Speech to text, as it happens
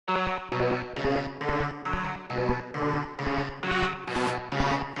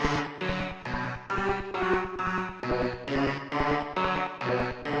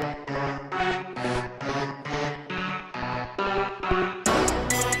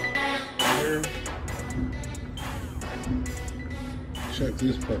check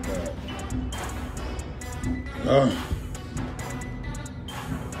this pup out. Oh.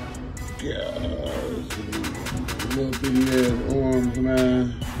 God. Little bitty ass arms,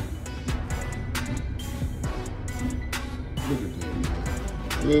 man.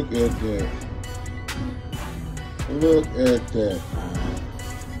 Look at that, man. Look at that. Look at that,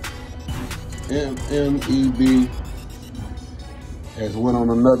 man. MEB has went on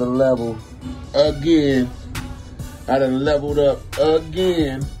another level again. I done leveled up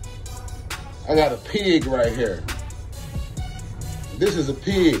again. I got a pig right here. This is a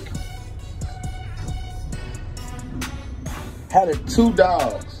pig. How did two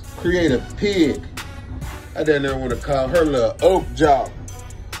dogs create a pig? I didn't want to call her little oak jaw.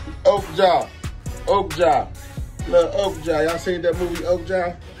 Oak jaw. Oak jaw. Little oak jaw. Y'all seen that movie Oak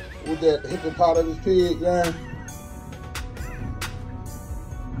Jaw? With that hippopotamus pig, man?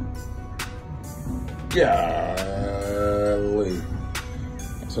 Golly.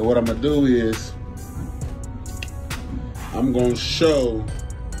 So what I'm gonna do is I'm gonna show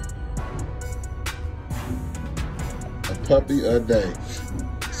a puppy a day.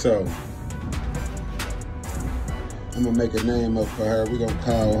 So I'm gonna make a name up for her. We're gonna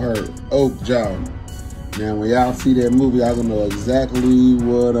call her Oak Jaw. Now when y'all see that movie, y'all gonna know exactly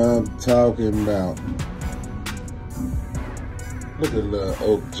what I'm talking about. Look at little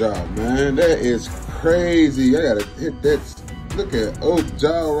Oak Jaw, man. That is crazy. I gotta hit that. Look at Oak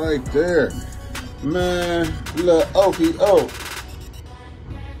Jaw right there. Man, little Oaky Oak.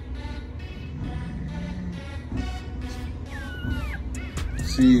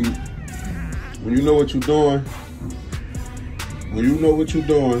 See, when you know what you're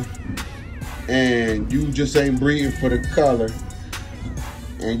doing, and you just ain't breeding for the color,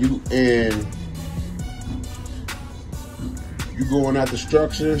 and you going out the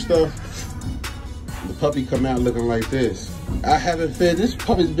structure and stuff, the puppy come out looking like this. I haven't fed, this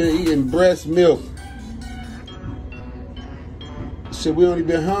puppy's been eating breast milk. Shit, we only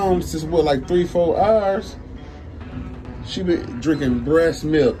been home since what, like 3-4 hours? She been drinking breast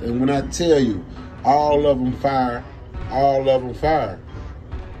milk, and when I tell you, all of them fire, all of them fire.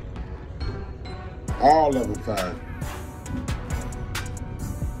 All of them fire.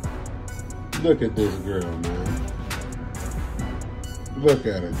 Look at this girl, man. Look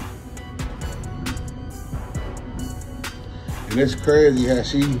at her. And it's crazy how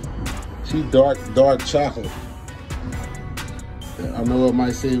she dark chocolate. I know it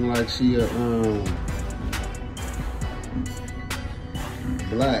might seem like she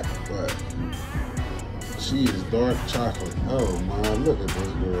black, but she is dark chocolate. Oh man, look at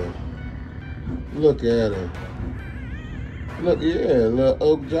this girl. Look at her. Look, yeah, little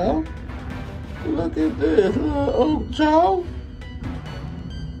Oak Jaw. Look at this, little Oak Jaw.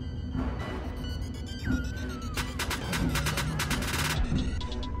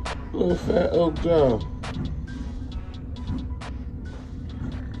 Little fat Oak Jaw.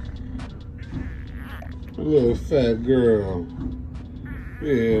 Little fat girl.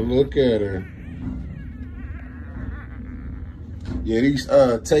 Yeah, look at her. Yeah, these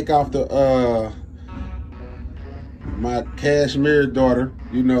take off the my cashmere daughter.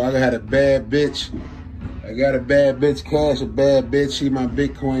 You know, I had a bad bitch. I got a bad bitch, Cash, a bad bitch. She my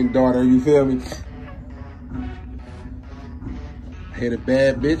Bitcoin daughter, you feel me? I had a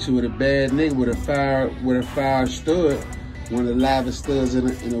bad bitch with a bad nigga with a fire stud, one of the livest studs in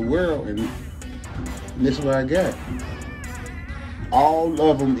the world, and this is what I got. All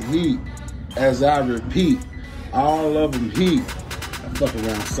of them heat, as I repeat, all of them heat. I fuck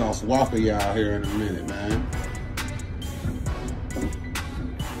around Sauce Walker y'all here in a minute, man.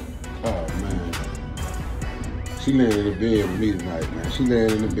 Oh, man. She laying in the bed with me tonight, man. She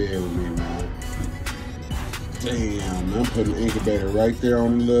laying in the bed with me, man. Damn, man. I'm putting the incubator right there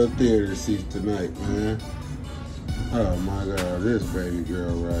on the little theater seat tonight, man. Oh, my God. This baby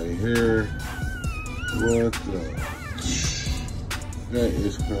girl right here. What the? That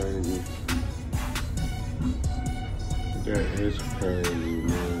is crazy. That is crazy,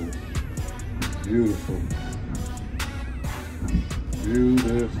 man. Beautiful.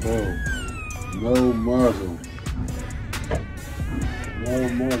 Beautiful. No muzzle. No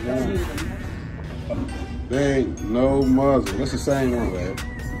muzzle. Dang, no muzzle. That's the same one, man.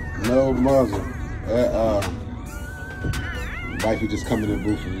 No muzzle. Mikey just come in the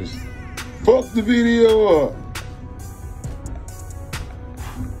booth and just fuck the video up.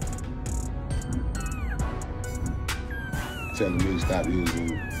 Telling me to stop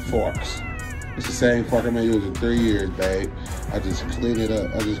using forks. It's the same fork I've been using 3 years, babe. I just clean it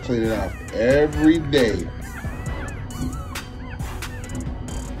up. I just clean it off every day.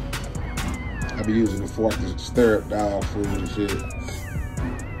 I be using the fork to stir up dog food and shit.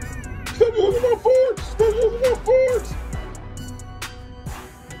 Oh,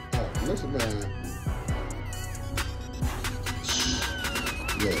 listen, man.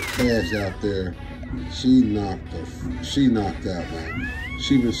 Yeah, Cash out there. She knocked out, man.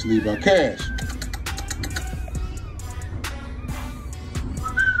 She been asleep out. Cash.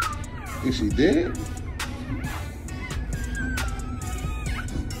 Is she dead?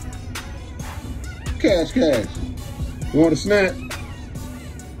 Cash. You want a snack?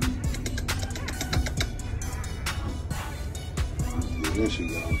 Yeah, there she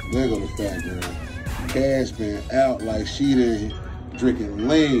go. There go the fat girl. Cash been out like she done drinking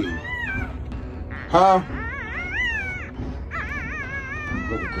lean. Huh?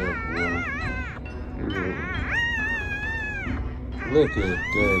 Look at that boy. Look at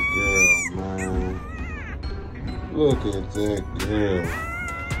that girl, man. Look at that girl.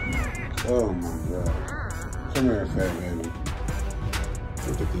 Oh my God. Come here, fat baby.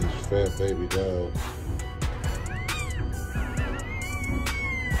 Look at these fat baby dogs.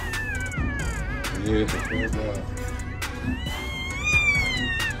 Yeah, it's a fat dog.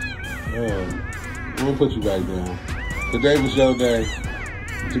 I'm gonna put you back down. Today was your day.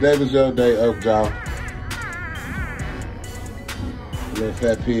 Today was your day, Oakjaw. Little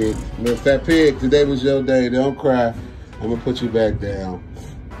fat pig. Little fat pig, today was your day. Don't cry. I'm gonna put you back down.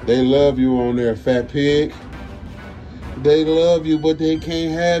 They love you on there, fat pig. They love you, but they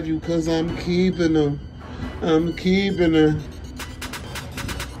can't have you because I'm keeping them. I'm keeping her.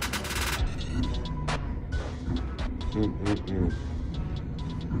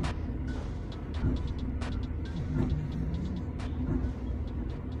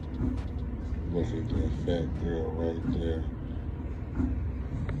 Look at that fat girl right there.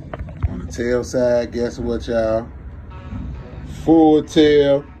 On the tail side, guess what, y'all? Full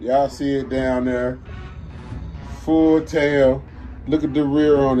tail. Y'all see it down there. Full tail. Look at the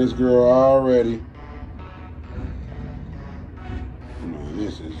rear on this girl already. Man,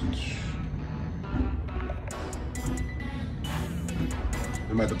 this is...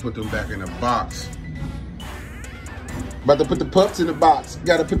 I'm about to put them back in the box. About to put the pups in the box.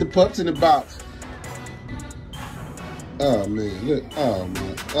 Gotta put the pups in the box. Oh man, look. Oh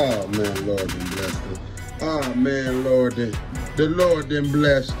man. Oh man, Lord done blessed her. Oh man, Lord the Lord done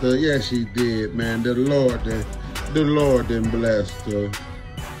blessed her. Yes, he did, man. The Lord done blessed her.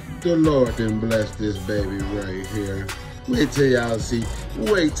 The Lord done blessed this baby right here. Wait till y'all see.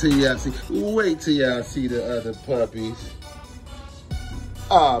 Wait till y'all see. Wait till y'all see the other puppies.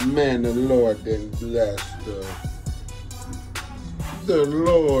 Oh man, the Lord done blessed her. The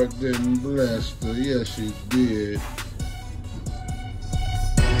Lord done blessed her. Yes, he did.